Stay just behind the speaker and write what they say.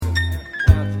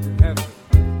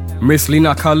Miss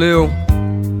Lena Khalil,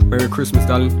 Merry Christmas,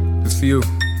 darling. This for you.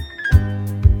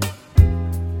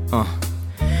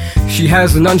 She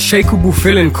has an unshakable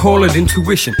feeling, call it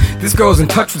intuition. This girl's in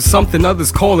touch with something,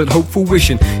 others call it hopeful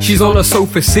wishing. She's on her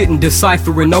sofa sitting,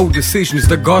 deciphering no decisions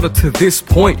that got her to this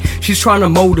point. She's trying to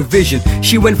mold a vision.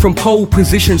 She went from pole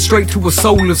position straight to a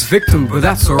soulless victim, but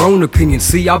that's her own opinion.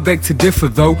 See, I beg to differ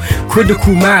though.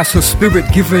 Critical mass, her spirit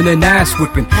giving an ass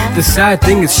whipping. The sad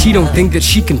thing is she don't think that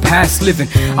she can pass living.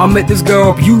 I met this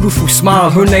girl, beautiful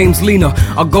smile, her name's Lena.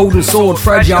 A golden sword,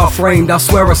 fragile framed. I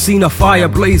swear I seen a fire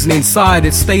blazing inside.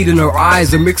 It stayed in her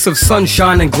eyes, a mix of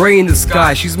sunshine and gray in the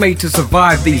sky. She's made to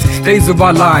survive these days of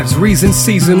our lives, reason,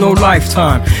 season, or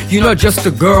lifetime. You're not just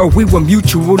a girl, we were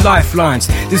mutual lifelines.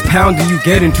 This pounding you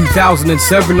get in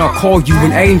 2007, I'll call you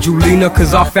an angel, Lena,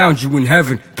 cause I found you in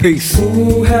heaven. Peace.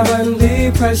 Ooh,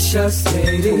 heavenly precious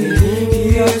lady,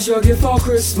 here's your gift for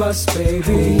Christmas,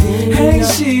 baby. Hey,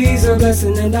 she's a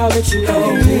blessing and I'll let you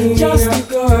know. Just a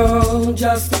girl,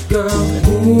 just a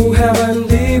girl. Ooh,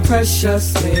 heavenly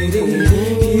precious lady,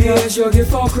 here's your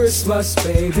gift for Christmas,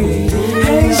 baby.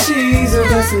 Hey, she's a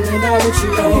blessing and I'll let you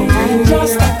know.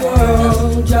 Just a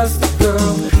girl, just a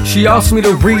girl. She asked me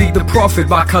to read The Prophet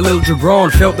by Khalil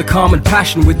Gibran. Felt the common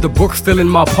passion with the book still in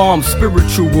my palm.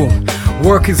 Spiritual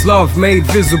work is love made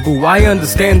visible. I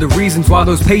understand the reasons why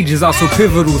those pages are so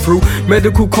pivotal. Through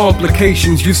medical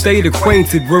complications you stayed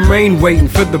acquainted. Remain waiting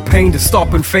for the pain to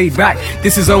stop and fade back.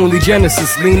 This is only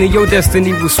Genesis, Lena. Your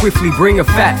destiny will swiftly bring a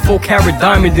fat 4-carat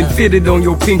diamond and fit it on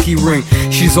your pinky ring.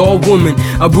 She's all woman,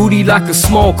 a booty like a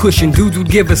small cushion. Dudes would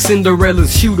give a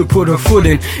Cinderella's shoe to put her foot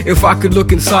in. If I could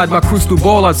look inside my crystal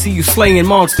ball, I'd see you slaying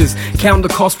monsters. Count the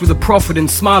cost with a profit and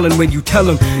smiling when you tell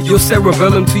him your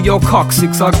cerebellum to your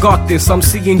coccyx. I got this. I'm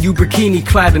seeing you bikini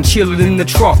clad and chilling in the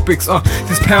tropics.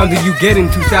 This pound that you get in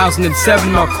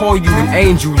 2007, I'll call you an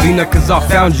angel, Lena, cause I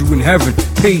found you in heaven.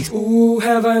 Peace. Ooh,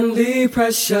 heavenly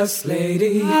precious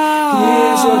lady,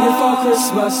 here's your gift for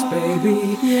Christmas,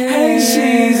 baby. Hey,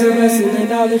 she's a blessing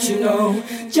and I'll let you know.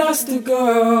 Just a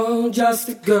girl, just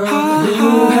a girl.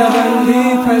 Ooh,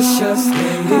 heavenly precious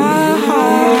lady,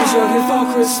 here's your gift for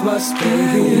Christmas,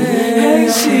 baby. Hey,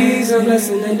 she's a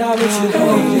blessing and I'll let you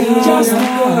know. Just a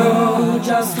girl,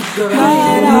 just a girl.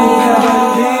 Ooh,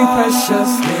 heavenly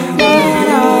precious lady,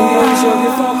 here's your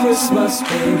gift for Christmas,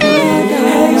 baby.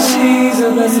 Hey, she's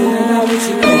a blessing and I'll let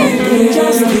you know.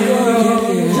 Just a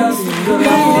girl, just a girl.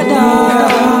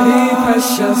 Heavenly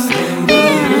precious lady,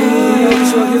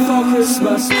 here's your gift for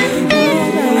Christmas, baby.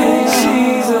 Hey,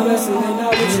 she's a blessing and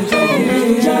I'll let you know.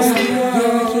 Just a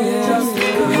girl, just a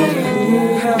girl.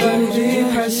 Heavenly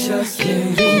precious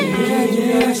lady,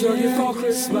 here's your gift for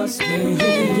Christmas, baby.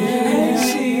 Hey,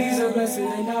 she's a blessing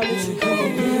and I'll let you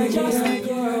know. Just a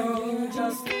girl,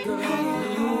 just a girl.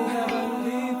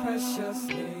 Heavenly precious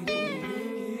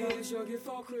lady, here's your gift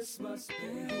for Christmas,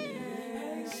 baby.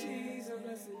 Hey, she's a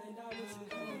blessing and I'll let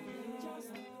you know.